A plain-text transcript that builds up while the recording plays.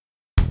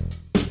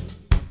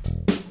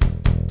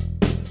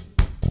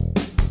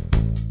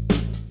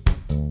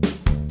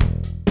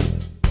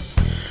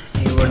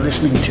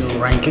listening to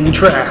Ranking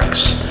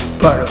Tracks,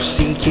 part of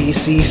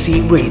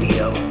CKCC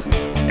Radio.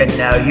 And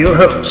now your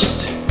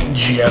host,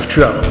 Jeff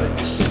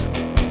Trelowitz.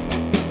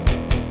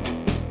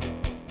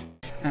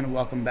 And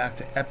welcome back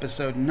to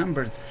episode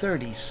number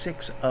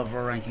 36 of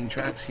Ranking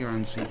Tracks here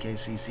on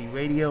CKCC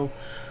Radio.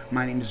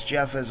 My name is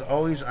Jeff. As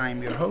always, I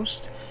am your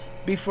host.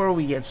 Before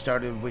we get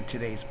started with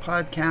today's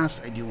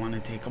podcast, I do want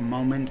to take a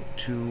moment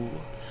to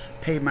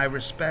pay my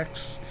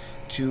respects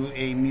to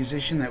a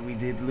musician that we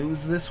did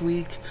lose this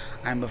week.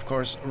 I'm of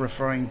course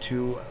referring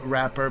to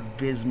rapper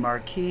Biz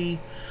Markie.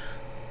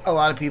 A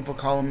lot of people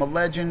call him a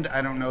legend.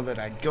 I don't know that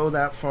I'd go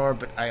that far,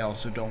 but I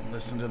also don't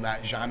listen to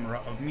that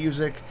genre of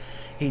music.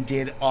 He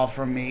did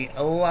offer me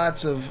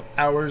lots of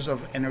hours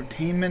of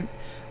entertainment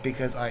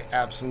because I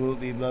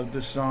absolutely loved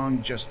the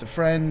song Just a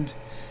Friend.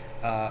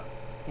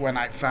 When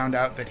I found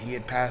out that he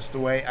had passed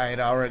away, I had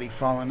already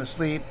fallen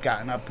asleep,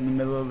 gotten up in the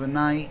middle of the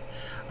night,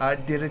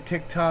 did a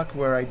TikTok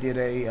where I did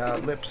a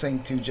lip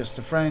sync to Just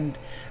a Friend,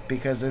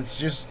 because it's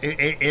just,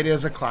 it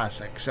is a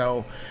classic.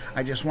 So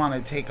I just want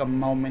to take a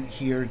moment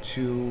here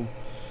to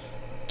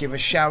give a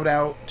shout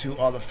out to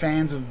all the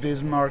fans of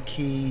Biz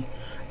Markie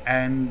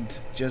and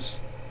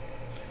just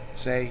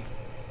say,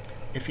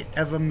 if you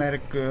ever met a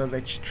girl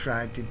that you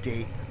tried to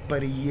date,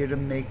 but a year to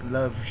make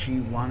love, she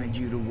wanted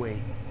you to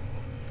wait.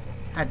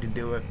 Had to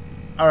do it.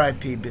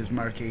 R.I.P. Biz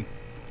Markie.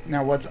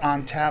 Now, what's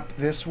on tap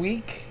this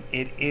week?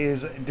 It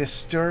is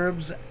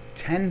Disturbed's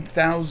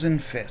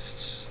 10,000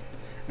 Fists.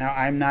 Now,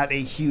 I'm not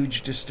a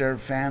huge Disturbed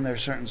fan. There are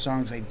certain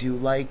songs I do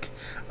like.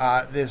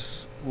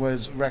 This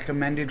was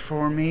recommended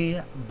for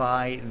me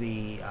by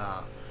the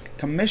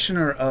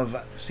commissioner of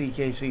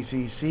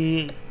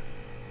CKCCC,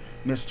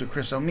 Mr.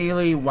 Chris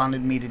O'Mealy.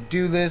 Wanted me to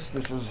do this.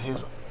 This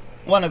is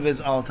one of his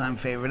all-time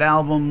favorite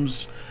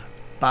albums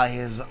by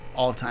his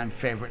all-time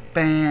favorite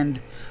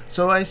band.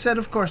 So I said,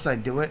 of course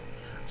I'd do it.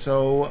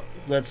 So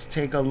let's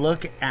take a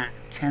look at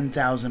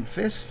 10,000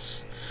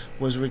 Fists.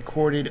 Was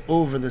recorded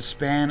over the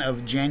span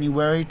of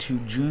January to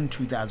June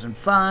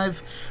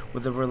 2005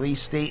 with a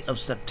release date of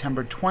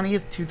September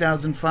 20th,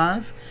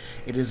 2005.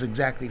 It is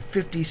exactly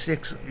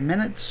 56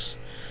 minutes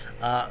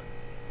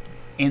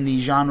in the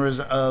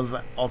genres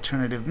of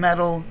alternative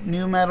metal,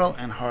 nu metal,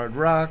 and hard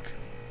rock.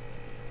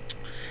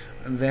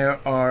 There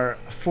are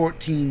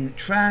 14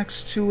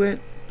 tracks to it,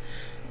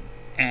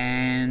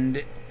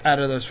 and out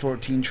of those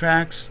 14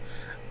 tracks,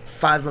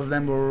 5 of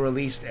them were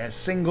released as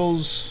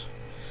singles.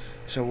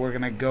 So we're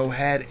going to go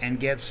ahead and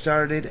get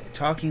started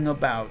talking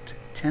about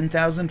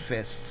 10,000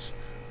 Fists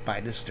by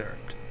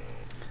Disturbed.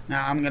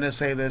 Now, I'm going to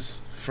say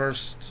this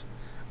first.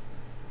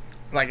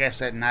 Like I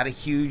said, not a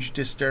huge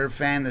Disturbed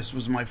fan. This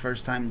was my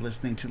first time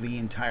listening to the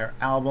entire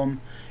album.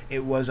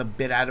 It was a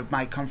bit out of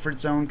my comfort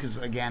zone because,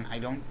 again, I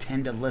don't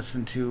tend to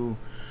listen to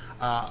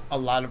a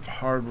lot of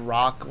hard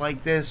rock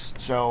like this.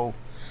 So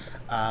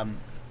I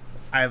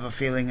have a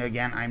feeling,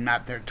 again, I'm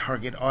not their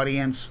target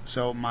audience.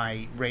 So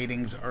my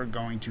ratings are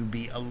going to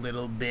be a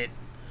little bit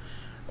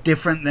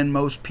different than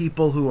most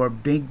people who are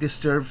big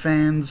Disturbed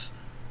fans,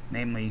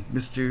 namely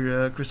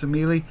Mr. Chris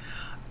O'Mealy.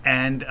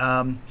 And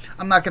I'm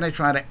not going to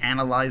try to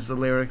analyze the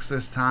lyrics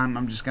this time.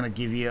 I'm just going to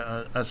give you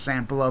a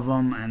sample of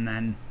them and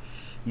then,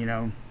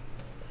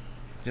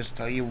 just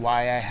tell you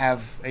why I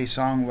have a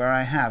song where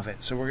I have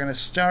it. So we're going to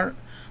start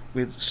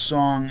with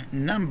song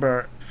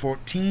number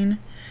 14.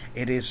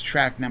 It is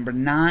track number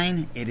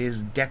 9. It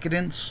is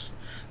Decadence.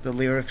 The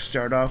lyrics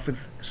start off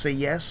with, say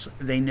yes,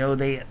 they know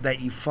that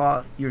you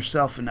fought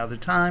yourself another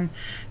time.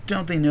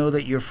 Don't they know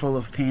that you're full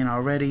of pain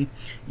already?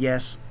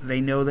 Yes,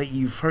 they know that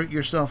you've hurt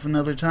yourself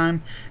another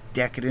time.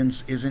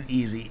 Decadence isn't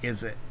easy,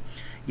 is it?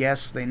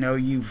 Yes, they know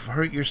you've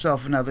hurt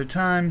yourself another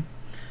time.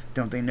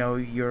 Don't they know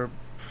you're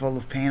full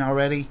of pain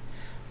already?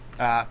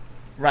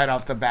 Right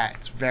off the bat,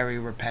 it's very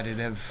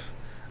repetitive.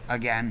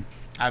 Again,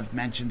 I've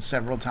mentioned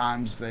several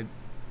times that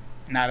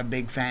not a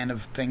big fan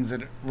of things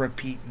that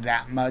repeat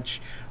that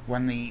much.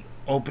 When the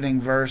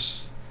opening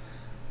verse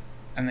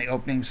and the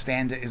opening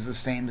stanza is the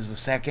same as the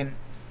second,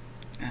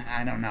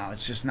 I don't know,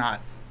 it's just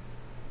not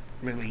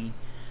really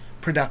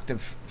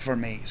productive for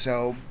me.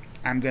 So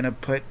I'm going to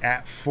put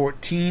at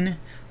 14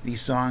 the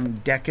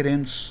song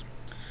Decadence.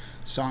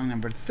 Song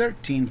number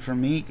 13 for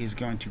me is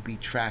going to be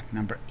track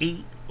number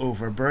 8,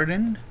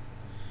 Overburdened.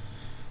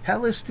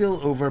 Hell is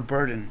still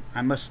overburdened.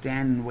 I must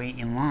stand and wait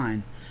in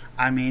line.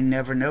 I may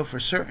never know for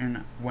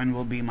certain when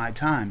will be my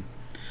time.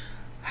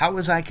 How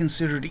was I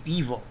considered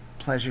evil?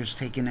 Pleasures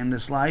taken in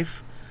this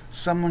life.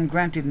 Someone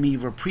granted me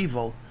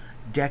reprieval.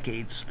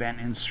 Decades spent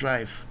in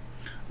strife.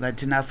 Led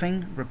to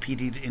nothing,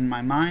 repeated in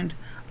my mind.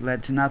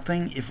 Led to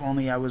nothing, if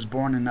only I was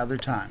born another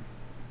time.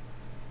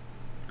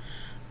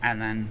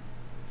 And then,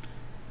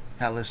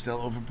 hell is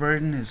still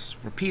overburdened is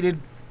repeated.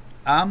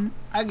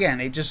 Again,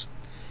 it just...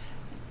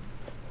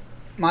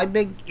 My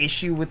big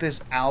issue with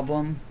this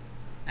album,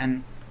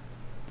 and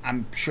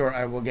I'm sure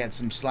I will get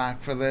some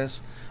slack for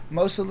this,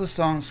 most of the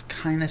songs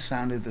kind of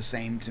sounded the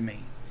same to me.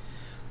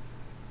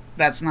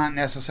 That's not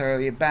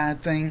necessarily a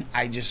bad thing.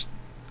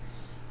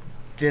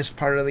 This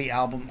part of the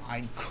album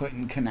I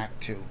couldn't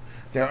connect to.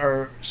 There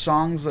are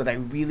songs that I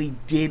really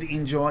did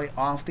enjoy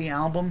off the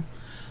album.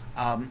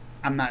 I'm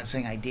not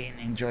saying I didn't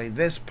enjoy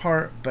this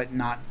part, but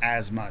not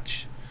as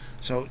much.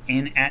 So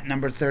in at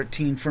number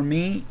 13 for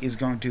me is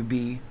going to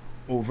be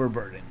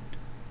Overburdened.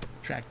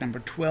 Track number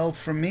 12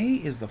 for me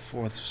is the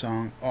fourth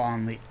song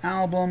on the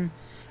album.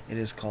 It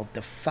is called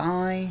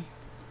Defy.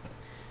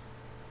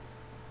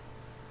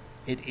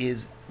 It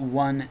is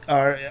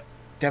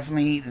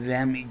definitely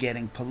them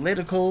getting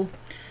political.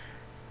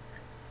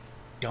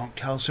 Don't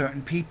tell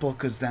certain people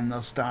because then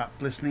they'll stop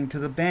listening to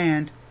the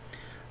band.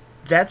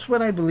 That's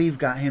what I believe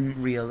got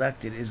him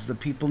reelected, is the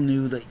people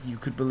knew that you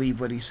could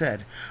believe what he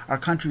said. Our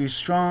country is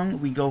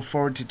strong, we go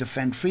forward to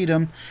defend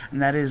freedom,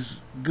 and that is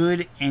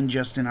good and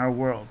just in our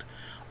world.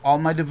 All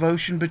my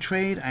devotion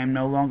betrayed, I am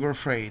no longer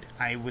afraid.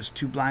 I was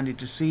too blinded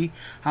to see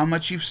how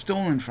much you've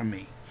stolen from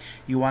me.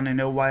 You want to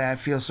know why I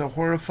feel so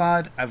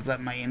horrified? I've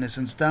let my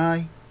innocence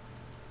die.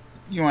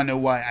 You want to know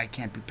why I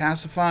can't be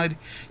pacified?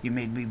 You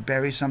made me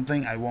bury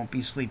something, I won't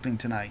be sleeping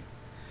tonight.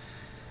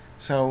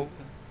 So,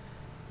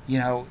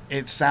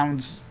 it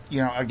sounds,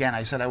 again,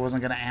 I said I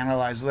wasn't going to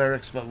analyze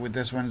lyrics, but with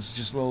this one, it's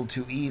just a little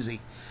too easy.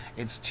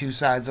 It's two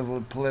sides of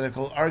a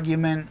political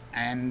argument,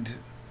 and,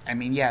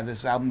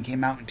 this album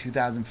came out in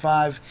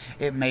 2005.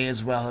 It may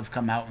as well have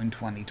come out in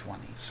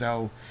 2020.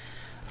 So,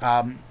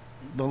 the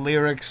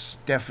lyrics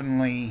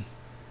definitely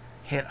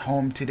hit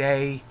home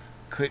today.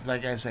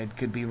 Like I said,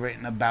 could be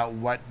written about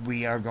what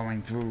we are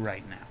going through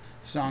right now.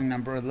 Song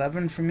number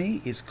 11 for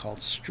me is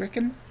called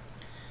Stricken.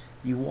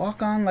 You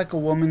walk on like a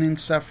woman in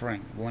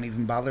suffering, won't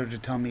even bother to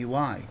tell me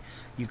why.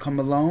 You come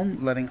alone,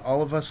 letting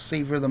all of us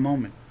savor the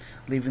moment,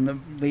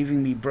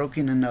 leaving me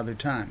broken another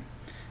time.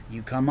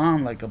 You come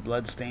on like a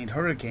blood-stained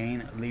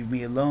hurricane, leave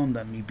me alone,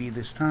 let me be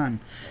this time.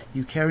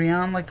 You carry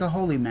on like a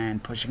holy man,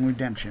 pushing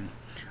redemption.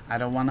 I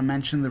don't want to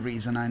mention the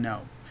reason I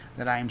know,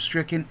 that I am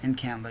stricken and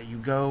can't let you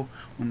go.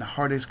 When the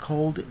heart is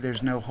cold,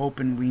 there's no hope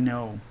and we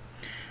know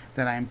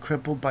that I am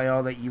crippled by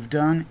all that you've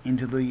done,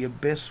 into the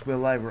abyss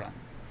will I run.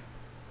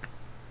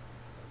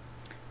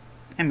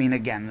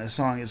 Again, the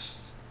song is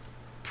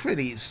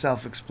pretty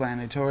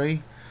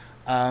self-explanatory.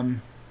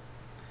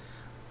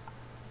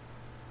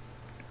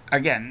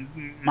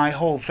 Again, my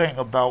whole thing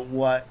about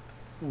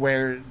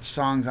where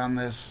songs on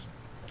this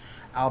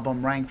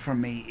album rank for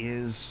me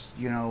is,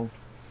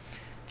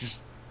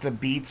 just the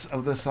beats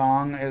of the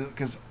song.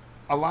 Because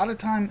a lot of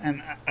time,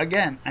 and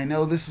again, I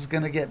know this is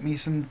going to get me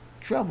some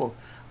trouble,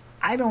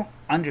 I don't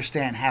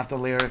understand half the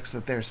lyrics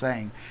that they're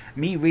saying.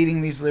 Me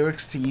reading these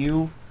lyrics to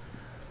you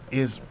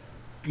is,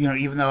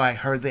 even though I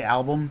heard the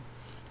album,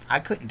 I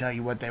couldn't tell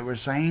you what they were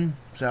saying.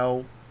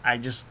 So I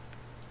just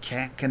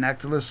can't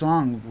connect to the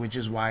song, which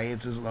is why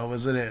it's as low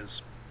as it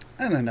is.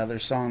 And another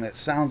song that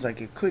sounds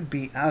like it could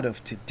be out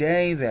of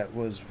today, that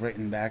was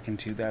written back in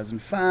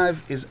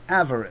 2005, is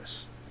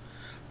Avarice.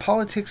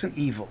 Politics and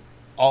evil,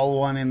 all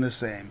one in the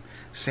same.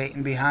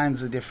 Satan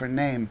behind's a different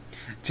name.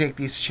 Take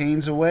these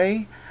chains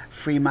away,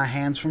 free my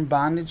hands from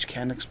bondage,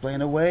 can't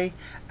explain away.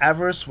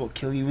 Avarice will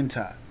kill you in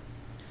time.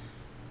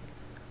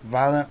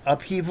 Violent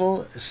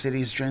upheaval,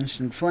 cities drenched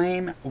in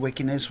flame,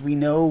 wickedness we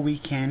know we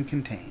can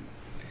contain.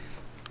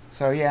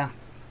 So yeah,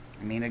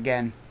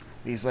 again,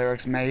 these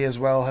lyrics may as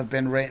well have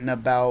been written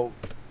about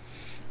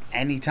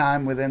any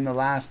time within the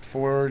last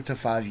 4 to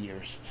 5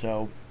 years.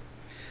 So,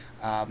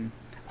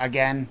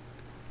 again,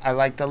 I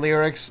like the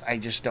lyrics, I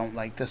just don't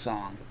like the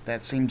song.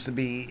 That seems to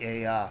be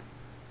a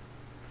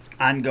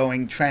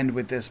ongoing trend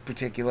with this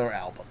particular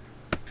album.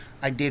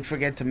 I did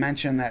forget to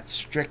mention that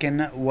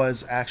Stricken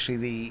was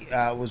actually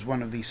was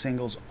one of the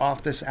singles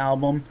off this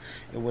album.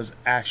 It was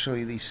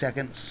actually the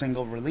second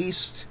single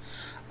released.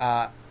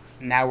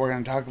 Now we're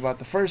going to talk about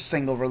the first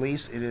single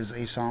release. It is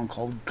a song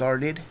called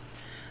Guarded.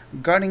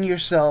 Guarding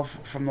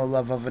yourself from the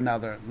love of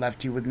another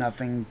left you with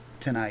nothing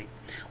tonight.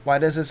 Why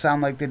does it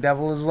sound like the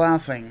devil is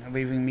laughing,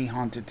 leaving me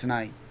haunted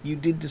tonight? You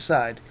did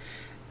decide.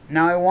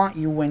 Now I want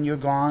you when you're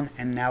gone,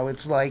 and now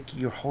it's like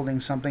you're holding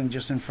something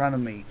just in front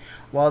of me.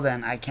 Well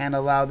then, I can't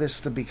allow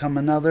this to become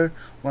another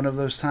one of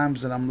those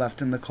times that I'm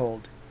left in the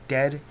cold,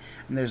 dead,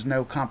 and there's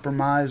no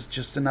compromise,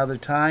 just another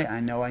tie I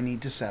know I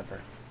need to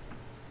sever.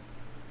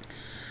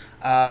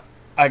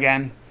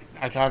 Again,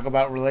 I talk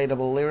about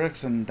relatable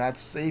lyrics, and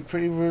that's a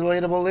pretty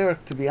relatable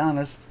lyric, to be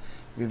honest.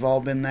 We've all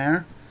been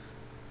there.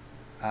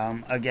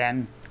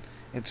 Again,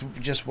 it's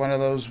just one of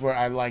those where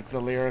I like the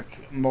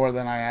lyric more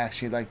than I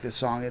actually like the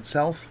song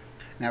itself.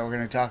 Now we're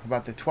going to talk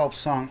about the 12th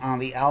song on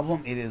the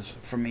album. It is,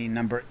 for me,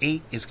 number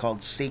 8. It's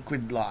called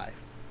Sacred Lie.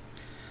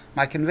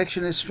 My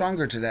conviction is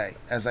stronger today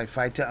as I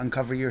fight to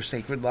uncover your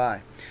sacred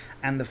lie.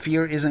 And the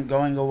fear isn't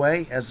going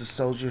away as the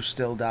soldiers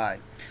still die.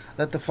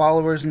 Let the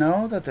followers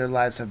know that their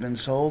lives have been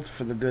sold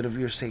for the good of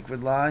your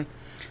sacred lie.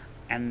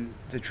 And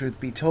the truth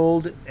be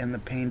told and the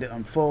pain to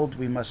unfold,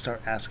 we must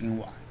start asking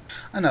why.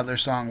 Another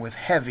song with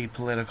heavy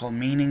political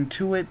meaning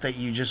to it that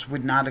you just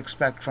would not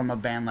expect from a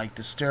band like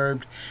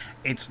Disturbed.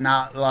 It's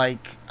not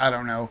like,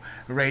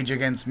 Rage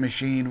Against the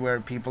Machine, where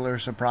people are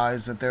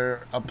surprised that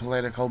they're a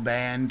political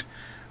band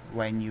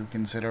when you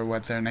consider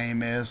what their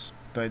name is.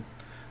 But,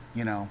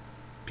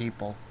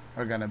 people.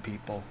 are gonna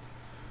people,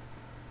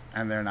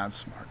 and they're not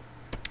smart.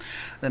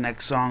 The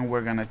next song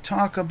we're gonna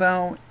talk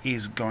about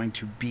is going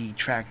to be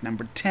track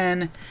number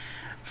 10.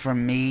 For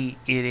me,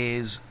 it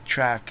is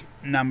track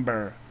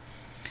number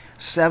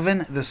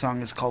 7. The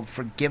song is called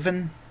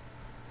Forgiven.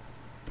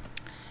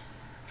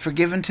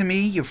 Forgiven to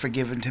me, you're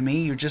forgiven to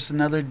me, you're just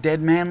another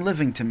dead man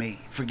living to me.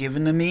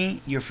 Forgiven to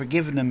me, you're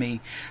forgiven to me,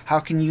 how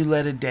can you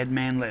let a dead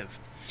man live?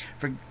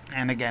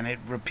 And again, it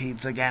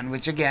repeats again,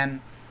 which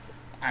again,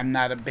 I'm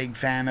not a big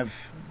fan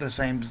of the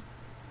same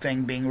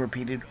thing being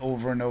repeated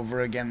over and over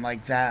again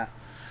like that.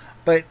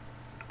 But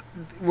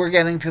we're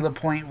getting to the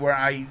point where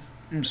I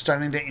am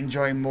starting to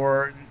enjoy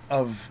more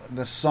of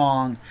the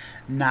song,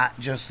 not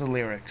just the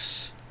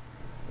lyrics.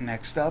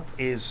 Next up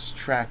is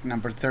track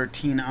number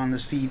 13 on the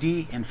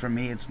CD, and for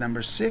me it's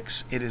number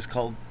 6. It is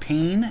called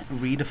Pain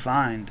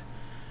Redefined.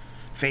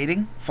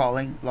 Fading,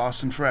 falling,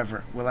 lost and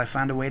forever. Will I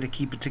find a way to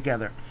keep it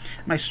together?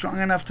 Am I strong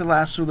enough to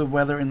last through the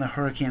weather in the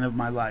hurricane of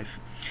my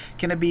life?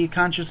 Can it be a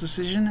conscious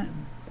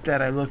decision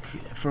that I look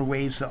for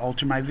ways to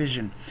alter my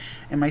vision?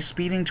 Am I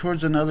speeding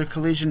towards another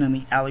collision in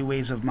the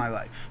alleyways of my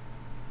life?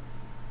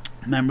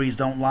 Memories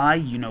don't lie,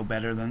 you know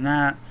better than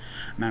that.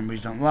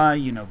 Memories don't lie,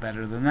 you know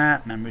better than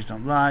that. Memories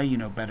don't lie, you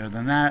know better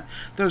than that.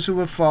 Those who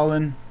have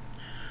fallen,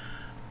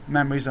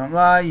 memories don't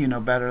lie, you know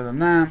better than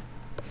that.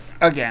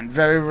 Again,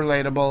 very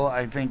relatable.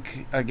 I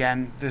think,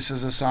 again, this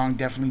is a song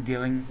definitely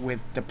dealing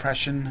with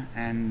depression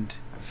and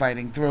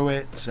fighting through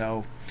it.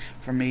 So,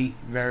 for me,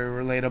 very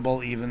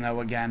relatable, even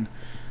though, again,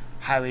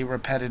 highly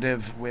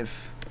repetitive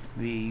with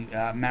the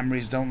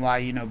memories don't lie,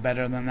 you know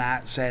better than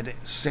that, said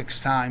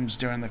 6 times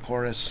during the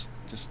chorus.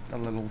 Just a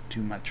little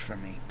too much for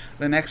me.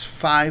 The next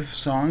 5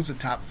 songs, the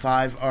top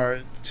 5, are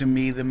to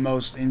me the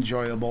most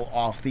enjoyable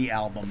off the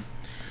album.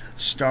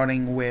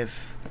 Starting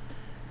with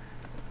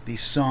the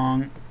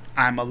song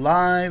I'm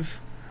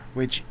Alive,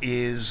 which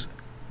is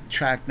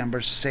track number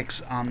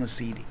 6 on the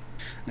CD.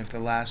 And if the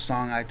last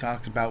song I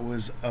talked about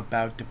was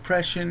about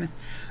depression,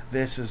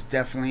 this is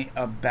definitely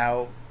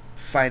about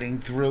fighting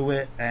through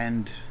it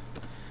and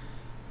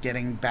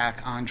getting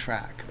back on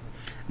track.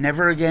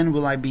 Never again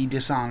will I be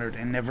dishonored,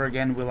 and never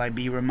again will I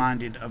be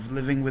reminded of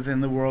living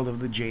within the world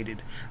of the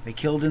jaded. They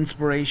killed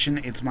inspiration,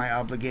 it's my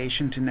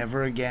obligation to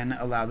never again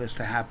allow this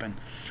to happen.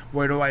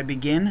 Where do I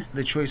begin?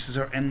 The choices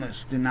are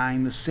endless,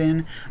 denying the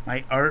sin,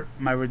 my art,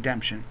 my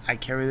redemption. I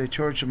carry the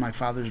torch of my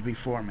fathers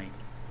before me.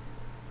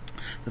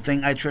 The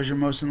thing I treasure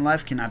most in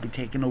life cannot be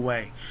taken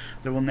away.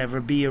 There will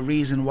never be a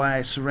reason why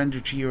I surrender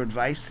to your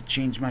advice to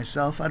change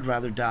myself. I'd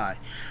rather die.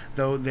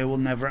 Though they will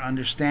never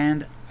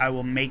understand, I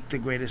will make the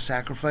greatest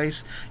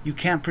sacrifice. You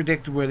can't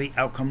predict where the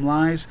outcome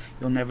lies.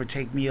 You'll never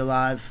take me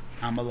alive.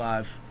 I'm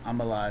alive. I'm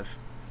alive.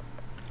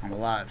 I'm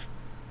alive.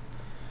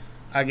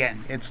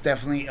 Again, it's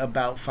definitely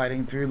about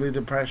fighting through the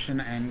depression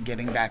and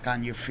getting back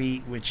on your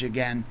feet, which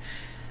again,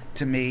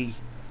 to me,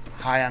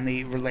 high on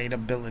the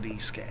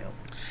relatability scale.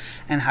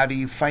 And how do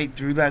you fight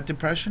through that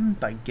depression?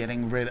 By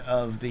getting rid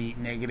of the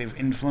negative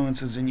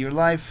influences in your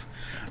life,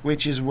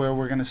 which is where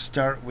we're going to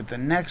start with the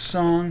next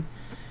song.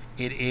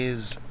 It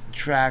is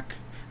track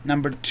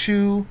number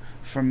 2.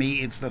 For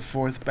me, it's the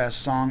 4th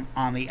best song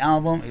on the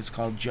album. It's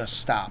called Just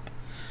Stop.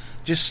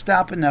 Just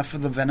stop enough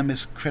of the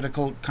venomous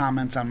critical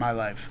comments on my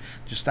life.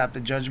 Just stop the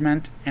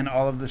judgment and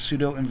all of the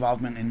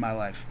pseudo-involvement in my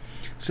life.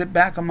 Sit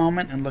back a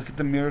moment and look at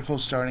the miracle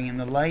starting in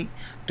the light.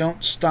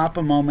 Don't stop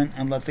a moment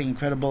and let the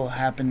incredible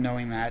happen,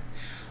 knowing that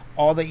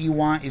all that you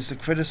want is to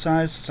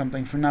criticize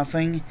something for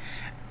nothing,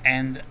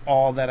 and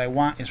all that I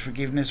want is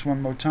forgiveness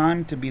one more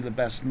time to be the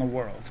best in the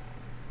world.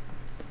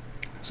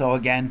 So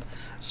again,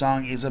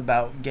 song is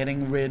about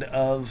getting rid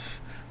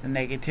of the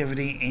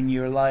negativity in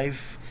your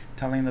life,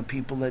 telling the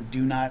people that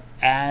do not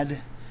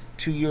add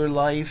to your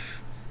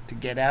life to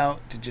get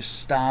out, to just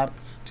stop,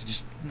 to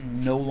just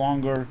no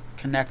longer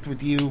connect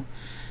with you.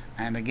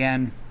 And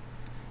again,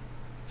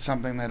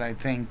 something that I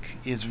think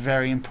is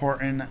very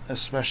important,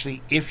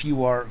 especially if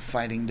you are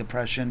fighting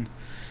depression,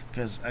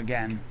 because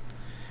again,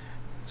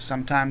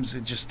 sometimes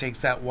it just takes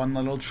that one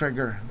little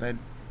trigger, that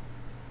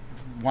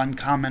one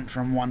comment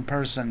from one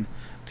person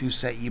to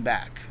set you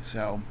back.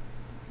 So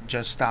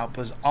Just Stop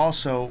was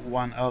also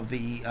one of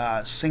the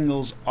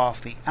singles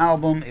off the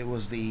album. It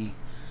was the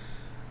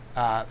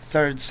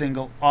 3rd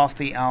single off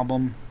the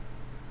album.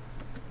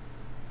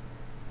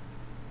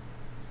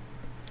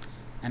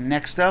 And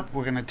next up,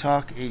 we're going to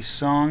talk a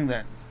song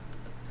that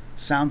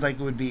sounds like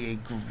it would be a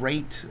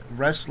great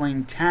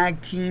wrestling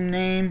tag team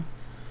name.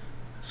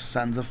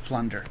 Sons of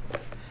Plunder.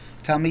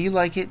 Tell me you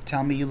like it.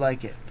 Tell me you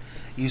like it.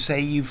 You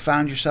say you've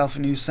found yourself a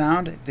new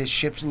sound. This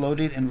ship's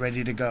loaded and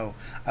ready to go.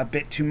 A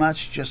bit too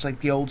much, just like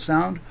the old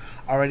sound.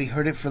 Already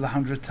heard it for the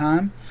 100th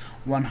time.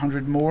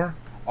 100 more.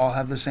 All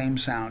have the same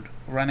sound.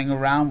 Running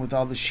around with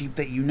all the sheep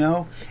that you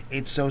know.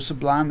 It's so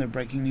sublime they're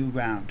breaking new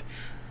ground.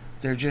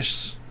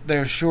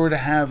 They're sure to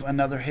have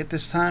another hit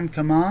this time.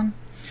 Come on.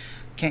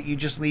 Can't you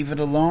just leave it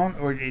alone,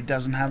 or it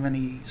doesn't have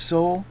any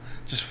soul?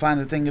 Just find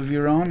a thing of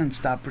your own and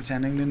stop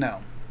pretending to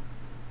know.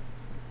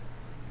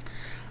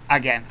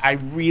 Again,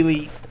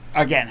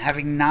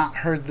 having not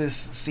heard this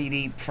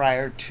CD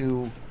prior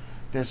to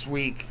this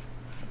week.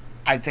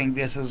 I think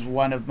this is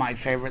one of my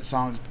favorite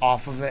songs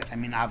off of it. I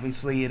mean,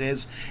 obviously it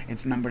is.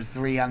 It's number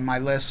 3 on my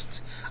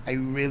list. I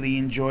really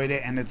enjoyed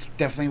it, and it's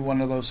definitely one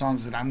of those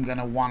songs that I'm going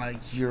to want to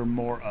hear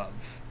more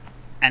of.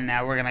 And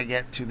now we're going to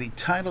get to the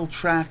title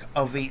track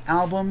of the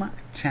album,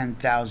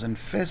 10,000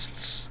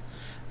 Fists.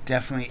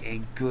 Definitely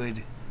a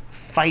good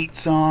fight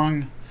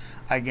song.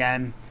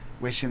 Again,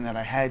 wishing that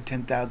I had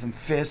 10,000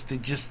 fists to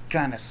just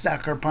kind of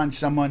sucker punch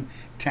someone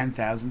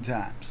 10,000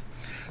 times.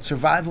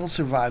 Survival,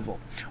 survival.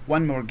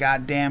 One more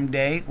goddamn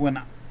day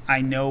when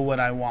I know what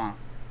I want.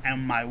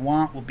 And my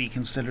want will be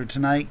considered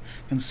tonight.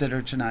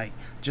 Consider tonight.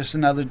 Just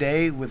another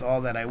day with all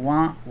that I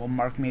want will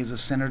mark me as a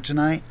sinner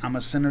tonight. I'm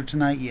a sinner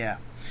tonight, yeah.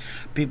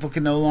 People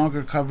can no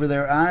longer cover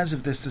their eyes.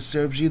 If this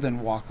disturbs you,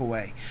 then walk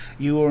away.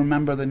 You will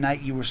remember the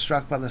night you were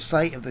struck by the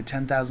sight of the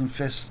 10,000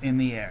 fists in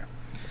the air.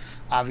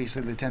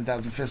 Obviously, the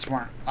 10,000 fists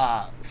weren't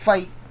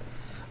fight.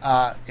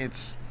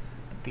 It's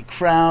the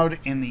crowd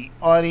in the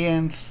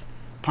audience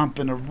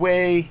pumping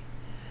away,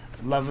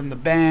 loving the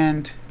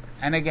band.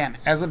 And again,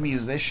 as a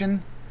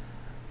musician,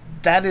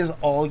 that is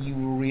all you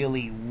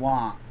really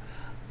want.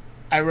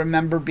 I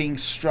remember being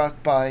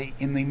struck by,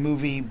 in the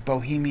movie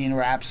Bohemian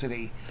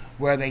Rhapsody,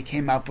 where they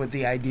came up with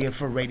the idea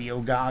for Radio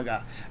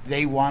Gaga.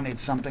 They wanted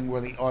something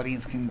where the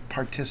audience can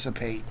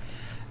participate.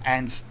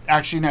 And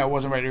actually, no, it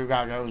wasn't Radio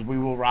Gaga, it was We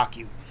Will Rock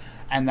You.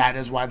 And that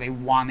is why they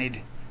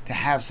wanted to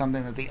have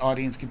something that the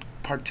audience could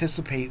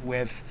participate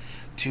with,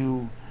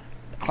 to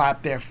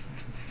clap their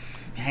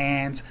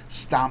hands,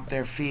 stomp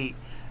their feet.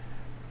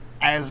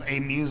 As a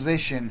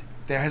musician,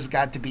 there has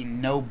got to be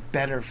no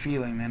better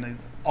feeling than an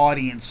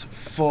audience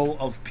full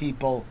of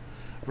people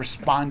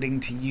responding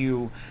to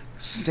you,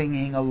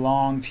 singing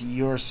along to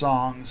your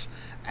songs.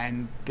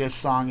 And this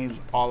song is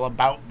all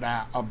about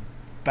that,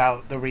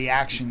 about the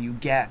reaction you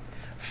get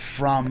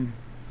from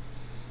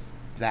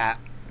that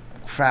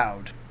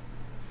crowd.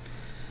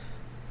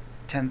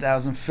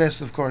 10,000 Fists,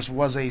 of course,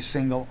 was a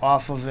single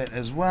off of it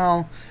as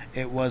well.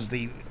 It was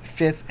the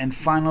 5th and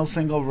final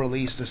single,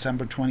 released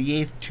December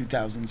 28th,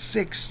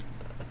 2006,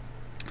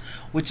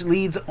 which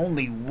leaves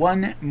only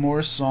one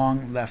more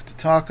song left to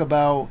talk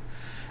about,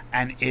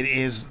 and it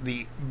is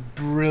the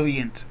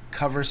brilliant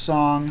cover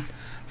song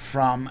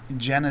from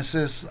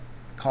Genesis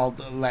called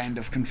Land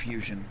of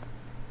Confusion.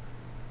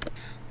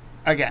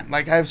 Again,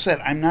 like I've said,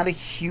 I'm not a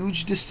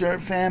huge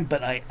Disturbed fan,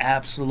 but I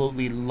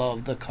absolutely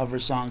love the cover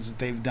songs that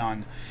they've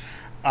done.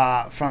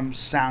 From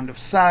Sound of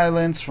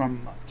Silence,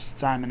 from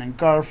Simon and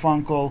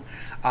Garfunkel.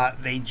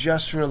 They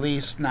just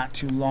released not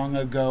too long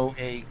ago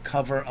a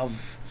cover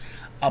of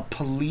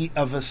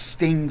a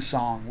Sting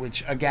song,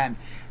 which again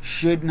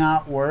should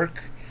not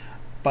work,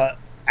 but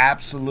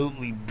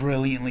absolutely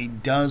brilliantly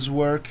does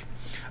work.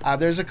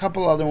 There's a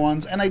couple other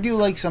ones, and I do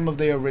like some of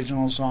the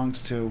original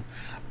songs too.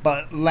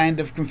 But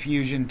Land of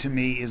Confusion, to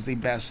me, is the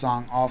best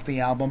song off the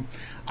album.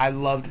 I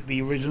loved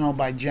the original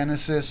by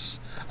Genesis.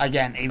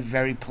 Again, a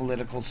very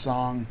political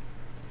song.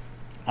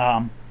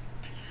 A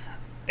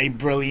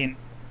brilliant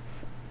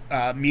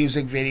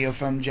music video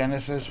from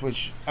Genesis,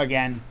 which,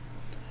 again,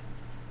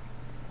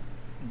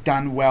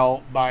 done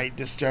well by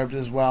Disturbed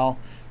as well.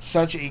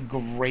 Such a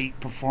great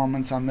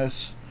performance on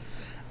this.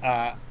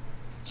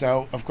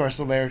 So, of course,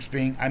 the lyrics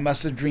being, I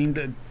must have dreamed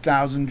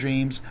 1,000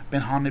 dreams,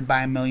 been haunted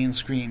by 1,000,000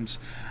 screams.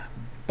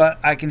 But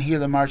I can hear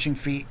the marching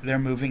feet, they're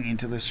moving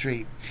into the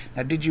street.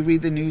 Now, did you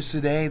read the news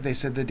today? They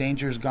said the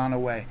danger's gone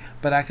away.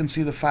 But I can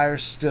see the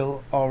fire's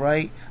still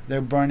alright.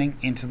 They're burning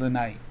into the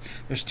night.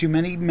 There's too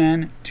many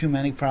men, too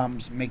many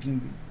problems,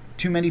 There's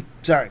too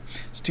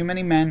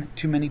many men,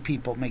 too many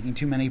people, making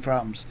too many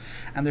problems.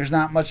 And there's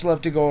not much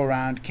love to go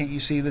around. Can't you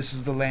see this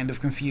is the land of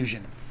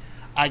confusion?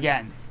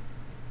 Again,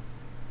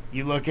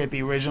 you look at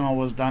the original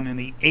was done in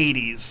the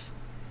 80s,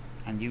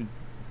 and you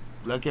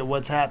look at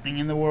what's happening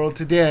in the world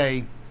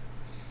today.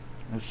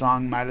 The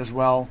song might as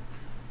well,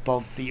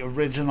 both the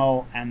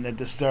original and the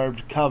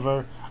Disturbed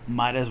cover,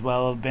 might as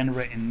well have been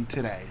written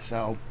today.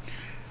 So,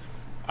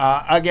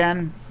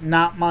 again,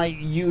 not my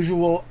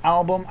usual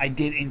album. I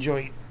did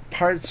enjoy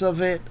parts of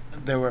it.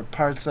 There were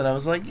parts that I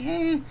was like,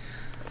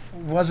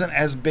 wasn't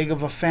as big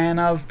of a fan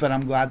of, but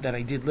I'm glad that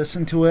I did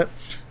listen to it.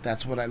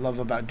 That's what I love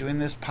about doing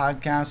this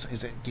podcast,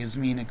 is it gives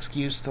me an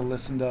excuse to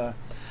listen to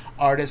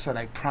artists that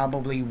I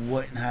probably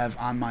wouldn't have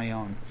on my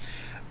own.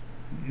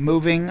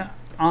 Moving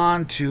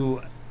on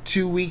to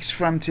 2 weeks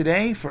from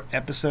today for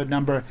episode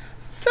number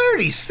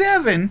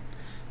 37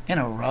 in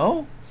a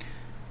row.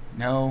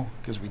 No,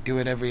 because we do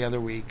it every other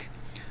week.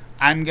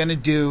 I'm going to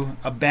do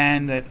a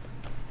band that,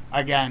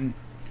 again,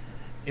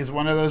 is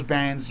one of those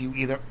bands you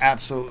either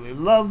absolutely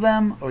love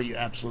them or you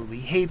absolutely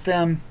hate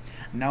them.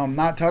 No, I'm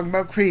not talking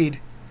about Creed.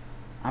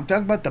 I'm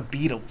talking about the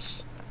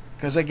Beatles.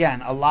 Because,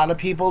 again, a lot of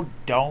people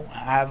don't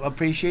have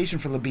appreciation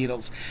for the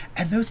Beatles.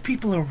 And those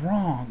people are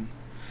wrong.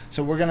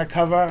 So we're going to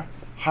cover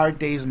Hard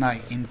Day's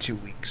Night in 2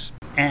 weeks.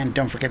 And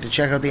don't forget to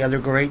check out the other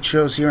great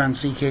shows here on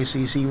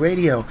CKCC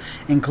Radio,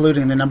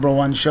 including the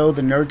 #1 show,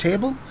 The Nerd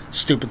Table,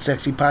 Stupid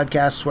Sexy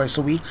Podcast twice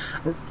a week,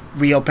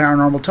 Real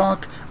Paranormal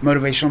Talk,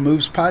 Motivational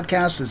Moves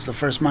Podcast is the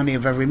first Monday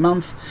of every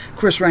month.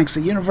 Chris Ranks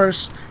the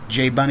Universe,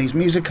 Jay Bunny's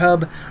Music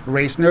Hub,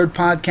 Race Nerd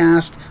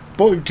Podcast,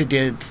 Bored to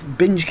Death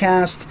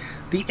Bingecast,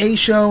 The A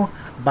Show,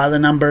 By the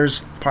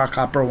Numbers, Park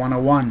Hopper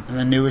 101, and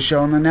the newest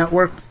show on the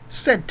network,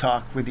 TED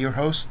Talk, with your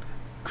host,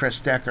 Chris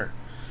Decker.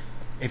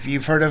 If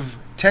you've heard of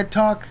TED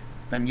Talk,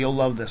 then you'll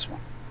love this one.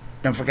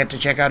 Don't forget to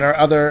check out our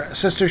other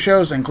sister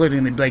shows,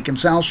 including The Blake and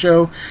Sal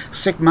Show,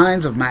 Sick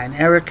Minds of Matt and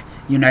Eric,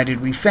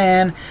 United We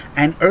Fan,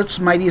 and Earth's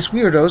Mightiest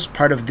Weirdos,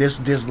 part of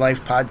This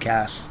Life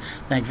podcast.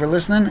 Thank you for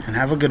listening, and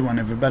have a good one,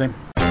 everybody.